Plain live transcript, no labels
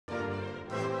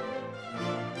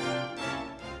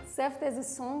Saif, there's a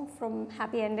song from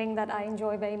Happy Ending that I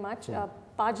enjoy very much.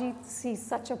 Paji, she's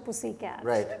such a pussycat.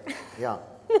 Right, yeah.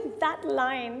 That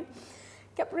line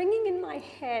kept ringing in my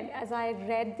head as I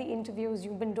read the interviews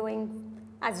you've been doing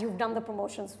as you've done the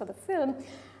promotions for the film,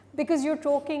 because you're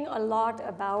talking a lot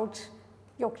about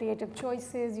your creative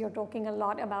choices, you're talking a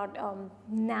lot about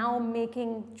now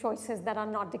making choices that are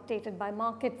not dictated by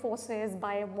market forces,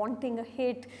 by wanting a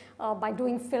hit, by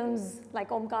doing films like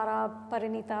Omkara,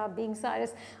 Parinita, Being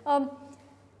Cyrus.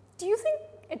 Do you think,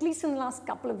 at least in the last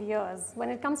couple of years, when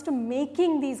it comes to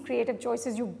making these creative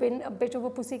choices, you've been a bit of a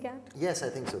pussycat? Yes, I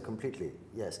think so, completely,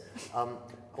 yes.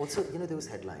 Also, you know, there was a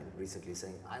headline recently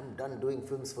saying, I'm done doing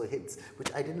films for hits,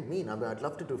 which I didn't mean. I mean, I'd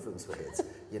love to do films for hits,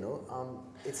 you know.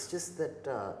 It's just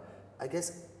that, I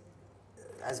guess,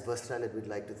 as versatile as we'd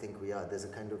like to think we are, there's a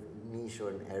kind of niche or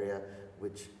an area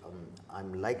which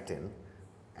I'm liked in,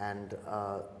 and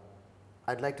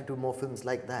I'd like to do more films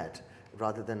like that,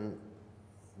 rather than,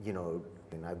 you know,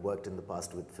 I've worked in the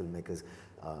past with filmmakers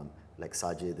like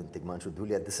Sajid and Tigmanshu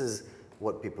Dhulia. This is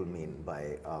what people mean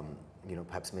by, you know,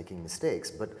 perhaps making mistakes.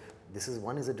 But this is,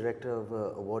 one is a director of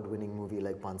an award-winning movie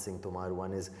like Pan Singh Tomar.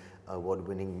 One is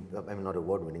award-winning, I mean, not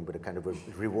award-winning, but a kind of a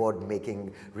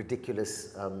reward-making,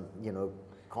 ridiculous, you know,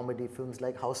 comedy films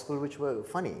like Houseful, which were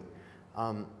funny.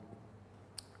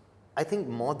 I think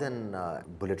more than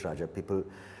Bullet Raja, people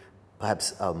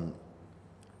perhaps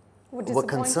were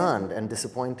concerned and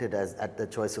disappointed at the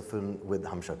choice of film with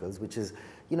Hum Shakals, which is,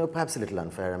 you know, perhaps a little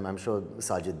unfair. I'm sure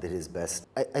Sajid did his best.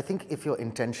 I think if your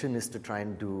intention is to try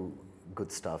and do good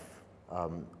stuff,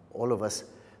 all of us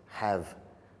have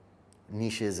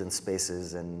niches and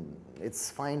spaces, and it's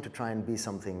fine to try and be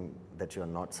something that you're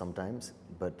not sometimes,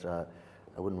 but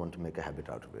I wouldn't want to make a habit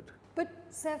out of it.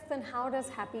 But Saif, then how does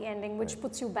Happy Ending, which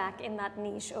puts you back in that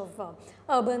niche of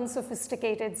urban,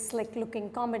 sophisticated,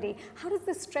 slick-looking comedy, how does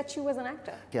this stretch you as an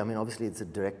actor? Yeah, I mean, obviously it's a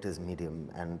director's medium,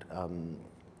 and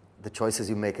the choices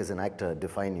you make as an actor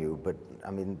define you, but I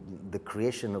mean, the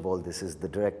creation of all this is the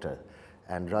director.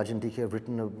 And Raj and DK have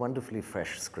written a wonderfully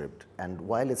fresh script, and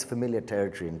while it's familiar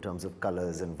territory in terms of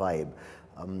colors and vibe,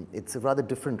 it's a rather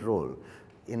different role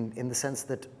in the sense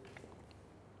that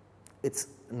it's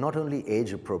not only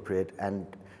age appropriate and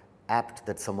apt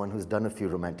that someone who's done a few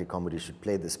romantic comedies should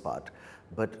play this part,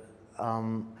 but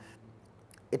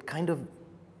it kind of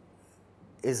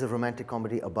is a romantic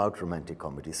comedy about romantic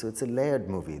comedy. So it's a layered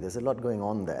movie. There's a lot going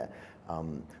on there.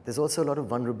 There's also a lot of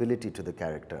vulnerability to the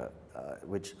character,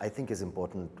 which I think is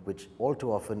important, which all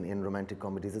too often in romantic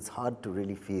comedies, it's hard to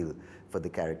really feel for the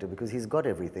character because he's got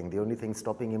everything. The only thing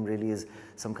stopping him really is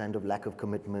some kind of lack of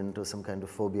commitment or some kind of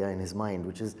phobia in his mind,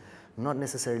 which is not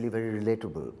necessarily very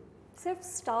relatable.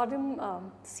 Saif's stardom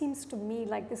seems to me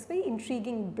like this very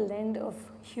intriguing blend of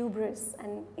hubris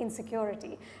and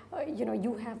insecurity. You know,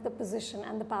 you have the position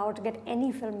and the power to get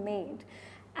any film made,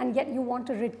 and yet you want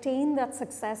to retain that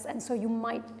success, and so you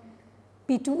might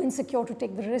be too insecure to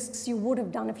take the risks you would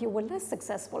have done if you were less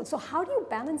successful. So how do you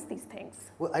balance these things?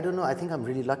 Well, I don't know. I think I'm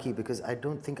really lucky because I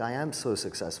don't think I am so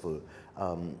successful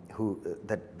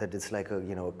that it's like a,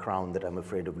 you know, a crown that I'm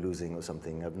afraid of losing or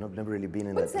something. I've never really been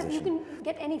in that position. But you can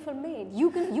get any film made.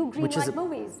 You greenlight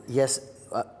movies. Yes,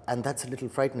 and that's a little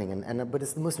frightening, but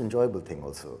it's the most enjoyable thing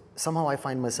also. Somehow I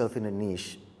find myself in a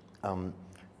niche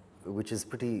which is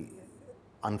pretty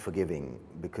unforgiving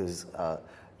because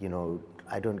you know,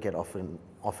 I don't get often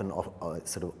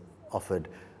sort of offered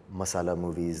masala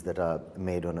movies that are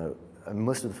made on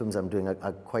most of the films I'm doing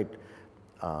are quite,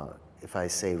 if I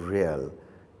say real,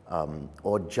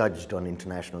 or judged on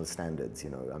international standards, you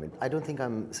know. I mean, I don't think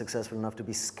I'm successful enough to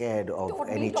be scared of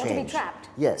any change. Or to be trapped.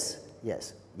 Yes,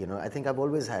 yes. You know, I think I've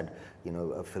always had, you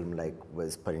know, a film like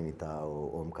was Parinita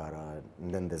or Omkara,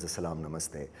 and then there's a Salam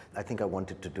Namaste. I think I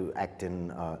wanted to act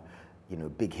in, you know,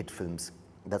 big hit films.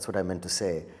 That's what I meant to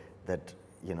say, that,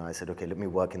 you know, I said, okay, let me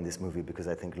work in this movie because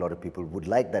I think a lot of people would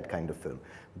like that kind of film.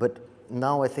 But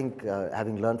now I think,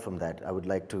 having learned from that, I would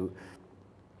like to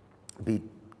be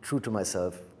true to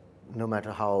myself, no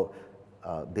matter how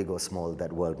big or small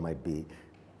that world might be,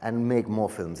 and make more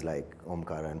films like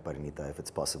Omkara and Parinita if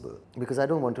it's possible. Because I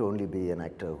don't want to only be an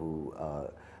actor who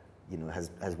you know,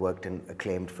 has worked in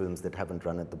acclaimed films that haven't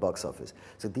run at the box office.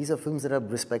 So these are films that are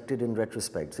respected in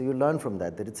retrospect. So you learn from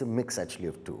that it's a mix actually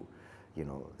of two. You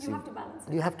know, you have to balance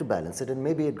it. You have to balance it, and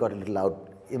maybe it got a little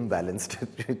imbalanced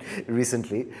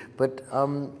recently. But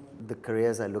the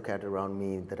careers I look at around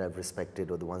me that I've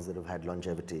respected, or the ones that have had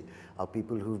longevity, are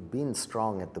people who've been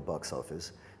strong at the box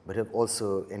office, but have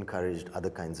also encouraged other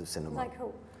kinds of cinema. Like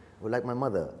who? Well, like my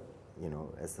mother, you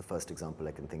know, as the first example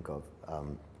I can think of.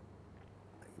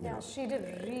 Yeah, she did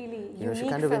really You know, she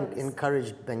unique kind of films.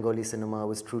 encouraged Bengali cinema,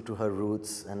 was true to her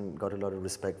roots, and got a lot of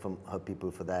respect from her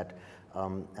people for that.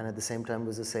 And at the same time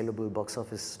was a saleable box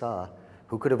office star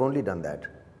who could have only done that,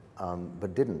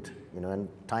 but didn't. You know, and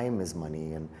time is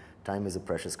money, and time is a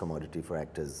precious commodity for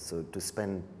actors. So to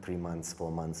spend 3 months,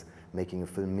 4 months making a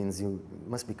film means you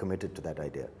must be committed to that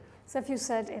idea. So if you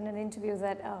said in an interview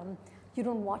that you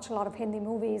don't watch a lot of Hindi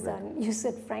movies, Right. and you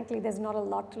said, frankly, there's not a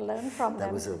lot to learn from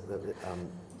them.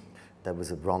 That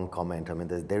was a wrong comment. I mean,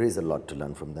 there is a lot to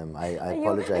learn from them. I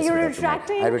apologize you're for that.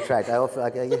 retracting? I retract. I offer,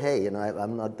 hey, you know,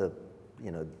 I'm not the,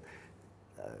 you know,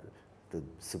 the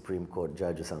Supreme Court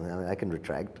judge or something. I mean, I can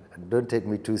retract. Don't take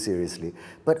me too seriously.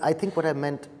 But I think what I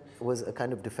meant was a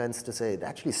kind of defense to say it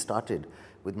actually started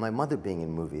with my mother being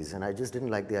in movies, and I just didn't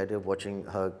like the idea of watching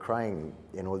her crying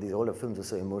in all her films are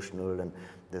so emotional, and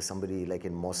there's somebody like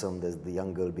in Mosam, there's the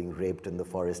young girl being raped in the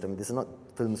forest. I mean, these are not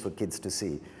films for kids to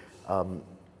see.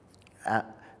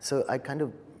 So I kind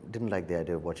of didn't like the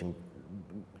idea of watching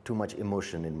too much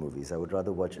emotion in movies. I would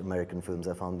rather watch American films.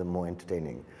 I found them more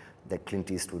entertaining. That Clint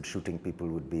Eastwood shooting people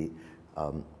would be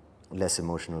less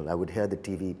emotional. I would hear the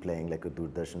TV playing like a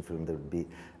Doordarshan film. There would be,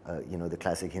 you know, the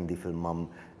classic Hindi film Mum,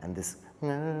 and this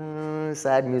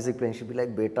sad music playing. She'd be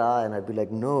like, "Beta," and I'd be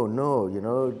like, "No, no, you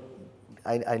know,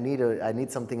 I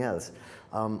need something else."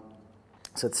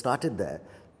 So it started there,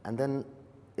 and then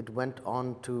it went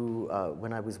on to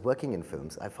when I was working in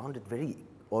films. I found it very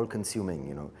all-consuming,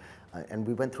 you know. And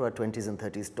we went through our 20s and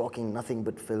 30s talking nothing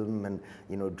but film, and,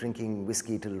 you know, drinking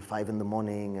whiskey till 5 in the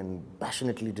morning and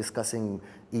passionately discussing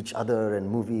each other and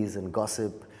movies and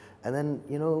gossip. And then,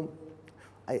 you know,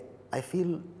 I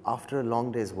feel after a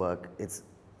long day's work, it's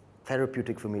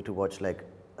therapeutic for me to watch like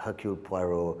Hercule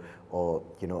Poirot, or,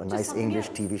 you know, a nice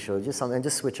English TV show, just something, and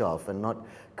just switch off and not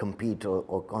compete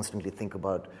or constantly think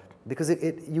about, because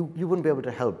you wouldn't be able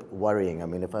to help worrying. I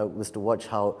mean, if I was to watch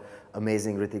how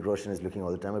amazing Hrithik Roshan is looking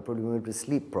all the time, I probably wouldn't be able to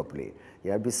sleep properly.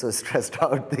 Yeah, I'd be so stressed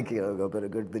out thinking, oh, I better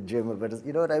go to the gym, I better,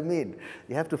 you know what I mean?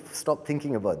 You have to stop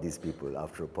thinking about these people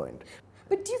after a point.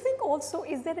 But do you think also,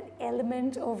 is there an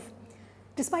element of,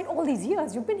 despite all these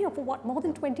years, you've been here for what, more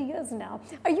than 20 years now,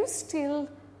 are you still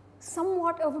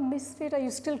somewhat of a misfit? Are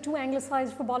you still too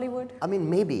anglicized for Bollywood? I mean,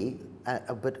 maybe,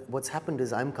 but what's happened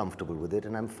is I'm comfortable with it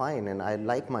and I'm fine and I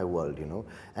like my world, you know.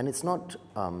 And it's not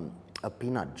a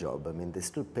peanut job. I mean, they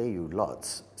still pay you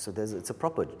lots. So it's a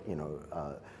proper, you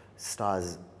know,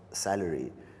 star's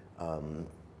salary,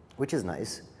 which is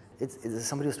nice.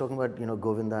 Somebody was talking about, you know,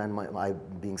 Govinda and my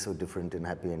being so different in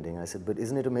Happy Ending. I said, but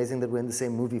isn't it amazing that we're in the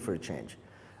same movie for a change?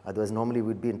 Otherwise, normally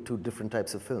we'd be in 2 different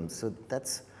types of films. So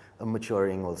that's a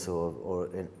maturing also, or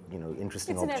you know,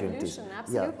 interesting opportunities.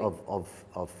 Absolutely. Yeah,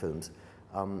 of films.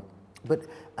 But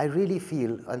I really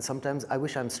feel, and sometimes I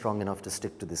wish I'm strong enough to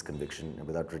stick to this conviction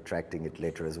without retracting it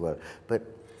later as well. But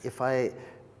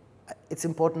it's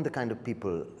important the kind of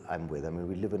people I'm with. I mean,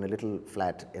 we live in a little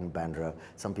flat in Bandra.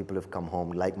 Some people have come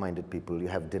home, like-minded people. You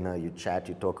have dinner, you chat,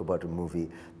 you talk about a movie.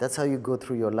 That's how you go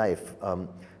through your life,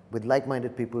 with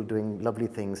like-minded people doing lovely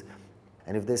things.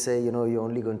 And if they say, you know, you're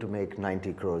only going to make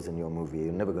 90 crores in your movie,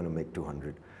 you're never going to make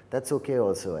 200. That's okay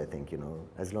also, I think, you know.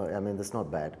 I mean, that's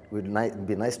not bad. It'd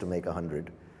be nice to make 100.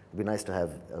 It'd be nice to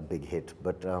have a big hit,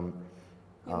 but...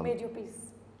 you made your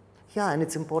piece. Yeah, and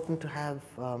it's important to have,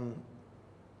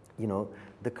 you know,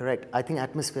 the correct... I think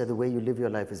atmosphere, the way you live your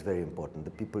life is very important.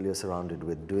 The people you're surrounded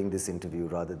with, doing this interview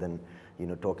rather than, you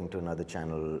know, talking to another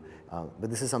channel. But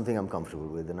this is something I'm comfortable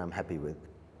with and I'm happy with.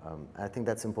 I think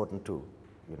that's important too.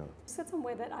 You know. You said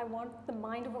somewhere that I want the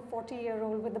mind of a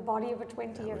 40-year-old with the body of a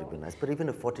 20-year-old. That would be nice. But even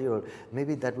a 40-year-old,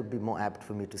 maybe that would be more apt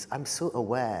for me to... I'm so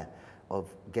aware of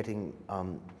getting,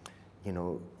 you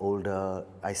know, older.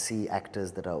 I see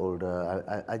actors that are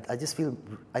older. I just feel,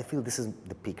 I feel this is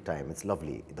the peak time. It's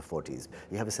lovely, the 40s.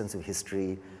 You have a sense of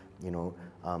history, you know.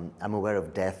 I'm aware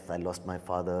of death. I lost my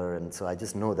father, and so I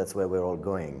just know that's where we're all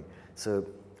going. So...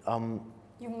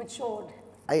 You've matured.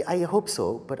 I hope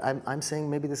so, but I'm saying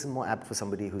maybe this is more apt for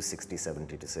somebody who's 60,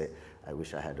 70 to say, I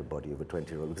wish I had a body of a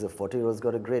 20-year-old, because a 40-year-old's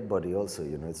got a great body also,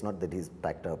 you know. It's not that he's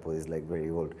packed up or he's like very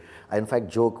old. I in fact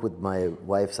joke with my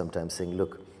wife sometimes saying,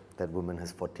 look, that woman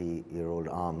has 40-year-old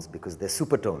arms because they're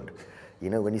super toned. You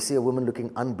know, when you see a woman looking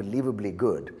unbelievably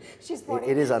good, she's 40.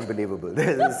 It is unbelievable.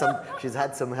 She's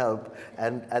had some help,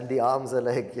 and the arms are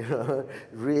like, you know,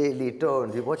 really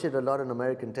toned. You watch it a lot on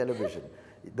American television.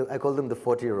 I call them the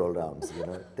 40-year-old arms, you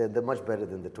know. They're much better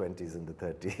than the 20s and the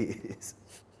 30s.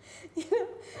 You know,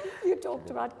 you talked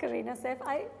about Kareena, Saif.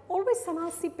 I always somehow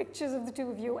see pictures of the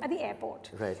two of you at the airport.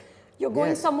 Right. You're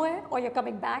going somewhere, or you're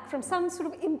coming back from some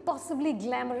sort of impossibly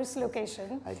glamorous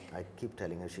location. I keep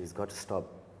telling her she's got to stop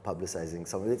publicizing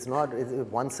something. It's not,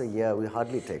 once a year, we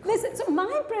hardly take Listen, holidays. so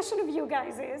my impression of you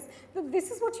guys is that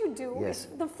this is what you do. Yes.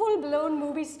 It's the full-blown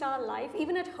movie star life.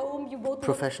 Even at home, you both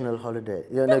Professional look... holiday.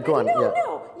 Yeah, no, go on. No, yeah.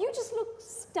 no. You just look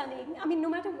stunning. I mean, no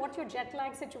matter what your jet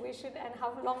lag situation and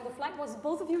how long the flight was,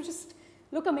 both of you just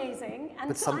look amazing. And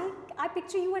But so I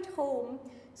picture you at home,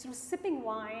 sort of sipping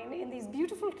wine in these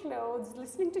beautiful clothes,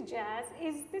 listening to jazz.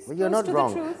 Is this Well, you're close not to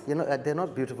wrong. the truth? You know, they're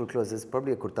not beautiful clothes. It's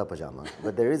probably a kurta pajama.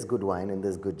 But there is good wine and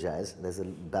there's good jazz. There's a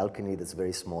balcony that's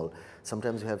very small.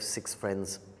 Sometimes you have 6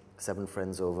 friends, 7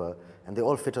 friends over, and they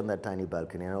all fit on that tiny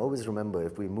balcony. And I always remember,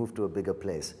 if we move to a bigger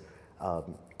place,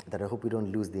 that I hope we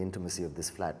don't lose the intimacy of this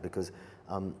flat, because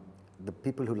the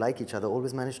people who like each other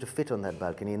always manage to fit on that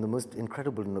balcony in the most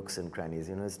incredible nooks and crannies.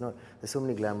 You know, it's not, there's so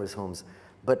many glamorous homes.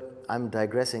 But I'm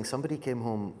digressing. Somebody came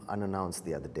home unannounced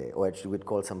the other day, or actually we'd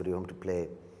called somebody home to play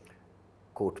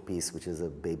court piece, which is a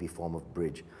baby form of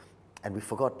bridge. And we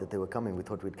forgot that they were coming. We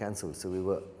thought we'd cancelled. So we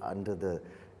were under the,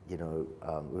 you know,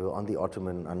 we were on the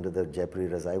ottoman under the Jaipuri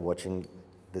Razai watching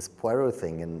this Poirot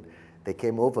thing, and they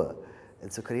came over.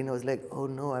 And so Kareena was like, oh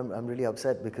no, I'm really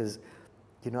upset because,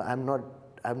 you know, I'm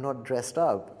not dressed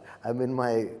up. I'm in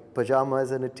my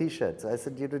pajamas and a t-shirt. So I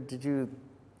said, you know,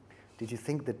 did you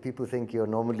think that people think you're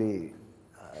normally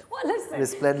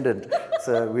resplendent?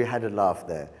 So we had a laugh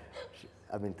there.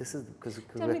 I mean, this is because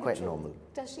we're quite normal.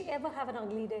 Does she ever have an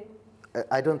ugly day?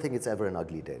 I don't think it's ever an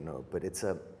ugly day, no. But it's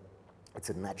a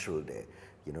natural day,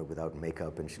 you know, without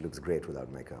makeup, and she looks great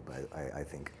without makeup, I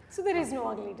think. So there is no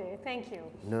ugly day. Thank you.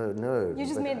 No. You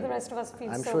just made the rest of us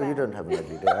feel so bad. I'm sure you don't have an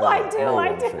ugly day. I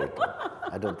do. Sure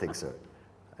I don't think so.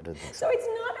 So it's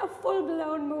not a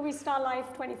full-blown movie star life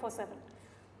 24/7.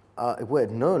 Well,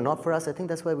 no, not for us. I think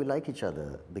that's why we like each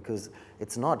other, because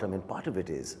it's not. I mean, part of it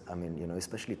is. I mean, you know,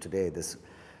 especially today, there's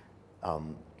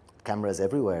cameras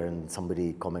everywhere and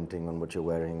somebody commenting on what you're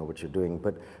wearing or what you're doing.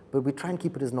 But we try and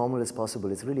keep it as normal as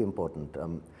possible. It's really important.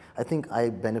 I think I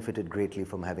benefited greatly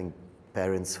from having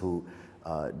parents who,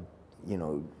 you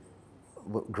know,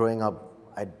 growing up,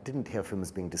 I didn't hear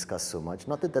films being discussed so much.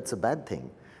 Not that that's a bad thing,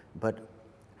 but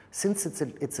since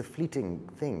it's a fleeting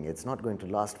thing, it's not going to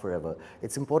last forever,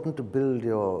 it's important to build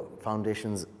your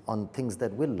foundations on things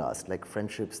that will last, like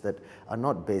friendships that are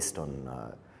not based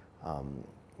on,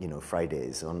 you know,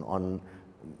 Fridays, on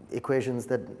equations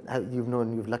that you've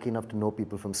known, you're lucky enough to know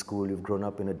people from school, you've grown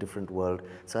up in a different world.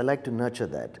 So I like to nurture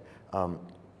that.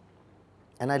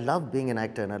 And I love being an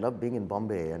actor, and I love being in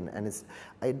Bombay, and it's,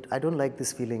 I don't like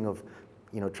this feeling of,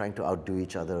 you know, trying to outdo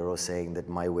each other or saying that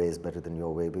my way is better than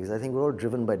your way, because I think we're all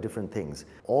driven by different things.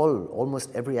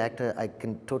 Almost every actor, I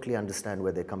can totally understand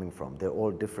where they're coming from. They're all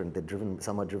different. They're driven,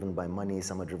 some are driven by money,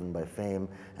 some are driven by fame,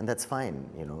 and that's fine,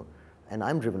 you know. And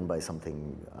I'm driven by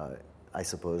something, I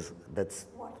suppose, that's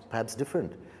perhaps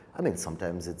different. I mean,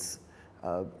 sometimes it's,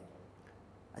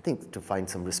 I think to find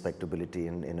some respectability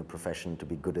in a profession, to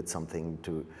be good at something,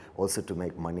 to also to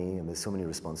make money. And there's so many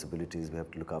responsibilities. We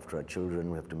have to look after our children.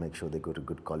 We have to make sure they go to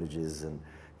good colleges, and,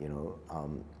 you know,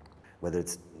 whether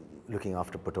it's looking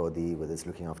after Patodi, whether it's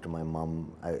looking after my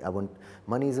mum. I want,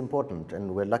 money is important,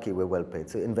 and we're lucky we're well paid.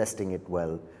 So investing it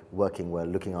well, working well,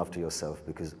 looking after yourself,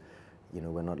 because, you know,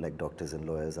 we're not like doctors and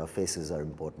lawyers. Our faces are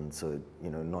important. So, you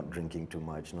know, not drinking too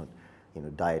much, not, you know,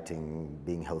 dieting,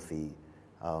 being healthy.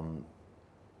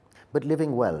 But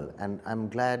living well, and I'm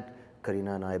glad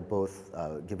Kareena and I both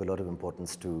give a lot of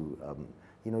importance to,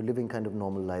 you know, living kind of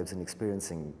normal lives and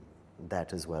experiencing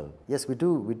that as well. Yes, we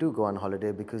do go on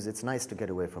holiday because it's nice to get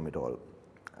away from it all,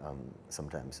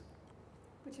 sometimes.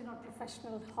 But you're not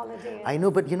professional holiday. I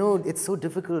know, but you know, it's so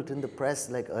difficult in the press,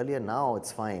 like earlier. Now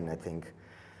it's fine, I think.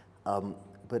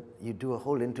 But you do a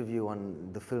whole interview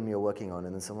on the film you're working on,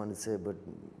 and then someone would say, but,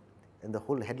 and the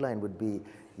whole headline would be,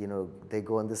 you know, they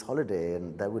go on this holiday,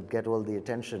 and that would get all the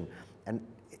attention. And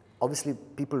obviously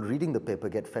people reading the paper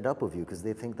get fed up of you because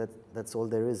they think that that's all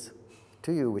there is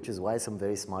to you, which is why some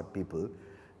very smart people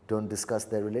don't discuss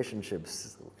their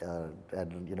relationships.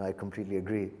 And, you know, I completely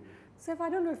agree. Saif, I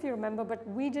don't know if you remember, but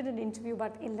we did an interview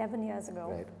about 11 years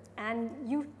ago. Right. And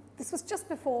this was just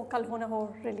before Kal Ho Na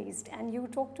Ho released, and you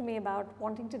talked to me about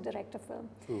wanting to direct a film.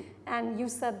 True. And you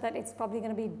said that it's probably going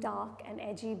to be dark and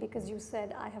edgy because you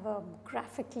said, I have a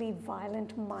graphically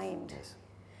violent mind. Yes.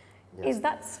 Yes. Is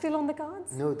that still on the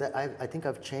cards? No, I think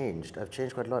I've changed. I've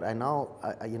changed quite a lot. I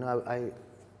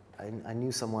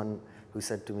knew someone who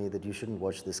said to me that you shouldn't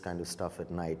watch this kind of stuff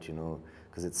at night, you know,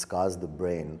 because it scars the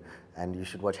brain, and you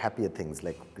should watch happier things.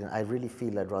 Like, you know, I really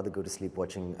feel I'd rather go to sleep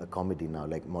watching a comedy now,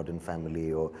 like Modern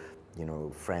Family or, you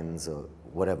know, Friends or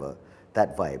whatever,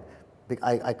 that vibe.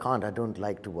 I don't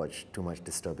like to watch too much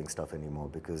disturbing stuff anymore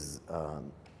because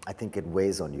I think it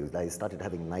weighs on you. I started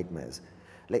having nightmares.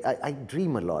 like I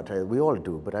dream a lot, we all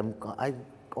do, but I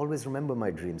always remember my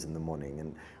dreams in the morning,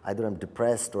 and either I'm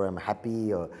depressed or I'm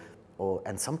happy,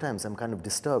 and sometimes I'm kind of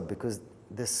disturbed because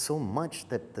there's so much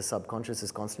that the subconscious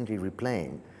is constantly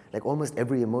replaying, like almost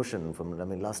every emotion from, I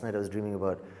mean, last night I was dreaming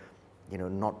about, you know,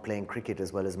 not playing cricket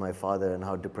as well as my father and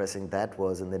how depressing that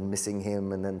was, and then missing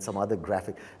him, and then some other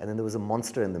graphic, and then there was a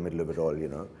monster in the middle of it all, you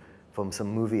know, from some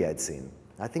movie I'd seen.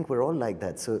 I think we're all like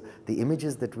that. So the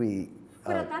images that we...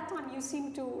 But at that time, you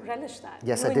seemed to relish that.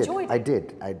 Yes, you I did. Enjoyed it.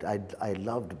 I did. I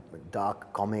loved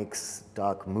dark comics,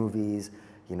 dark movies,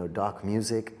 you know, dark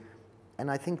music.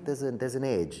 And I think there's an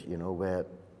age, you know, where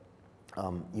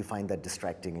you find that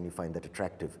distracting and you find that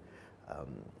attractive.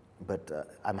 But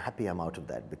I'm happy I'm out of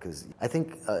that, because I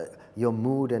think your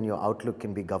mood and your outlook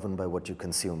can be governed by what you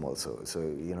consume also. So,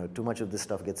 you know, too much of this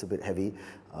stuff gets a bit heavy.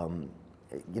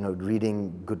 You know,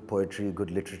 reading good poetry,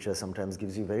 good literature sometimes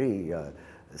gives you very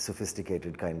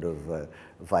sophisticated kind of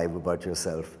vibe about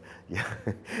yourself. Yeah.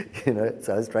 You know,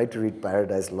 so I was trying to read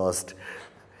Paradise Lost,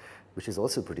 which is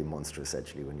also pretty monstrous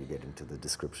actually when you get into the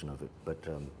description of it. But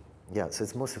yeah, so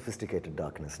it's more sophisticated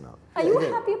darkness now. Are you a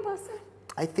happy person?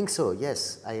 I think so,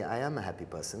 yes. I am a happy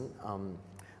person.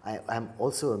 I'm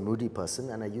also a moody person,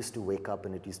 and I used to wake up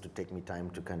and it used to take me time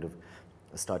to kind of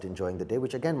start enjoying the day,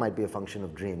 which again might be a function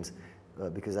of dreams,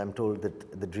 because I'm told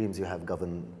that the dreams you have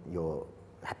govern your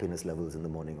happiness levels in the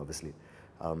morning, obviously.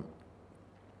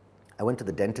 I went to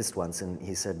the dentist once and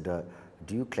he said,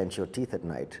 do you clench your teeth at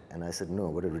night? And I said, no,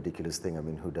 what a ridiculous thing. I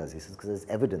mean, who does? He says, because there's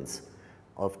evidence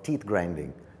of teeth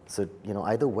grinding. So, you know,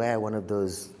 either wear one of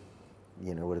those,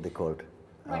 you know, what are they called?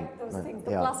 Right, those things,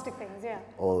 the plastic things, yeah.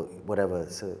 Or whatever.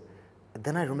 So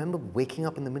then I remember waking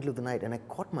up in the middle of the night and I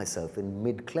caught myself in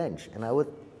mid-clench and I was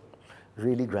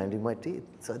really grinding my teeth.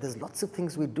 So there's lots of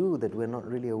things we do that we're not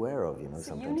really aware of, you know, so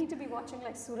sometimes. You need to be watching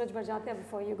like Suraj Bajate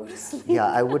before you go to sleep. Yeah,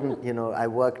 I wouldn't, you know, I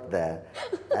worked there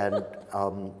and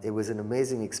it was an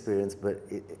amazing experience, but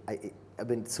I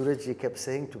mean, Surajji kept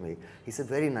saying to me, he said,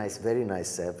 very nice,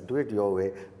 Saif, do it your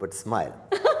way, but smile.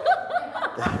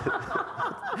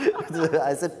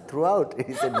 I said, throughout?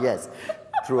 He said, yes,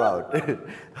 throughout. Maybe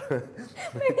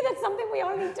that's something we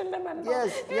all need to remember.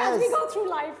 Yes, As we go through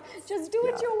life, just do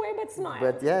it your way, but smile.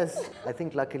 But yes, I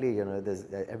think luckily, you know,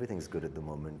 everything's good at the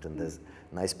moment, and there's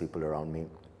nice people around me.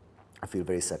 I feel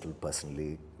very settled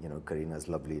personally. You know, Karina's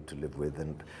lovely to live with,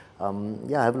 and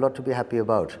yeah, I have a lot to be happy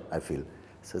about, I feel.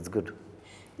 So it's good.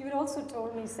 You had also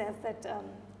told me, Saif, that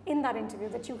in that interview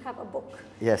that you have a book.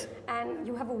 Yes. And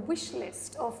you have a wish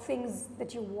list of things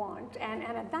that you want. And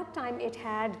at that time it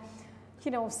had, you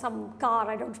know, some car,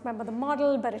 I don't remember the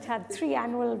model, but it had 3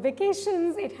 annual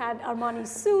vacations, it had Armani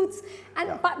suits. And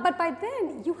yeah. but by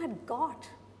then you had got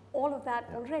all of that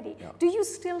already. Yeah. Do you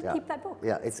still keep that book?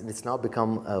 Yeah, it's now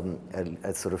become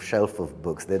a sort of shelf of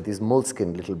books. They're these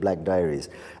moleskin little black diaries.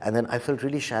 And then I felt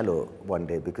really shallow one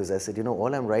day because I said, you know,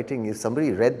 all I'm writing is,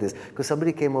 somebody read this, because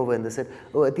somebody came over and they said,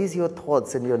 oh, are these your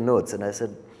thoughts and your notes? And I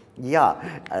said,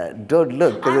 yeah, don't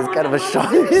look, because it's kind of a shock.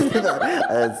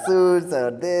 Suits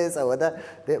or this or that.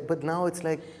 But now it's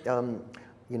like,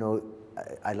 you know,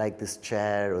 I like this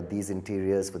chair or these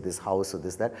interiors for this house or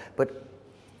this, that. But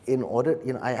in order,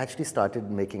 you know, I actually started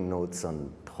making notes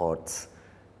on thoughts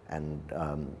and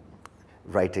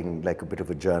writing like a bit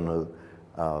of a journal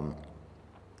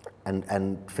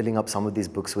and filling up some of these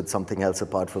books with something else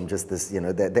apart from just this, you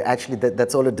know, they're actually,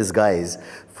 that's all a disguise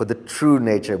for the true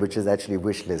nature, which is actually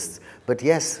wish lists. But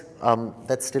yes,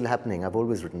 that's still happening. I've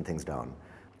always written things down.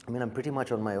 I mean, I'm pretty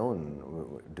much on my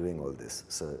own doing all this.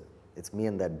 So it's me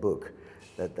and that book.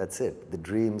 That's it. The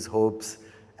dreams, hopes,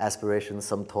 aspirations,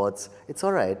 some thoughts. It's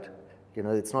all right. You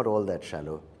know, it's not all that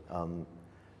shallow.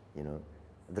 You know,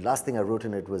 the last thing I wrote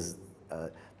in it was,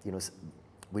 you know,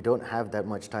 we don't have that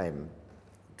much time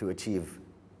to achieve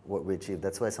what we achieve.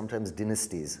 That's why sometimes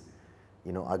dynasties,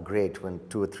 you know, are great when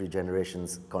 2 or 3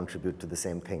 generations contribute to the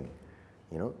same thing,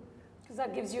 you know? Because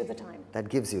that gives you the time. That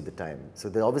gives you the time. So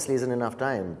there obviously isn't enough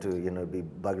time to, you know, be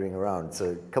buggering around.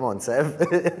 So come on,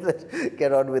 Saif,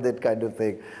 get on with it kind of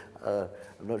thing. I'm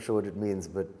not sure what it means,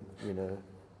 but, you know,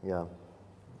 yeah.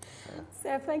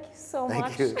 Saif, thank you so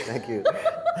much. Thank you, thank you.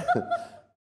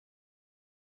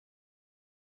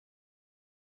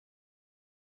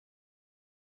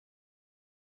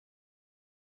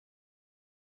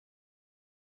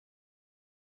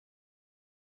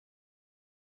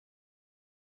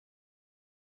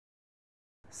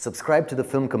 Subscribe to the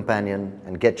Film Companion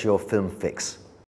and get your film fix.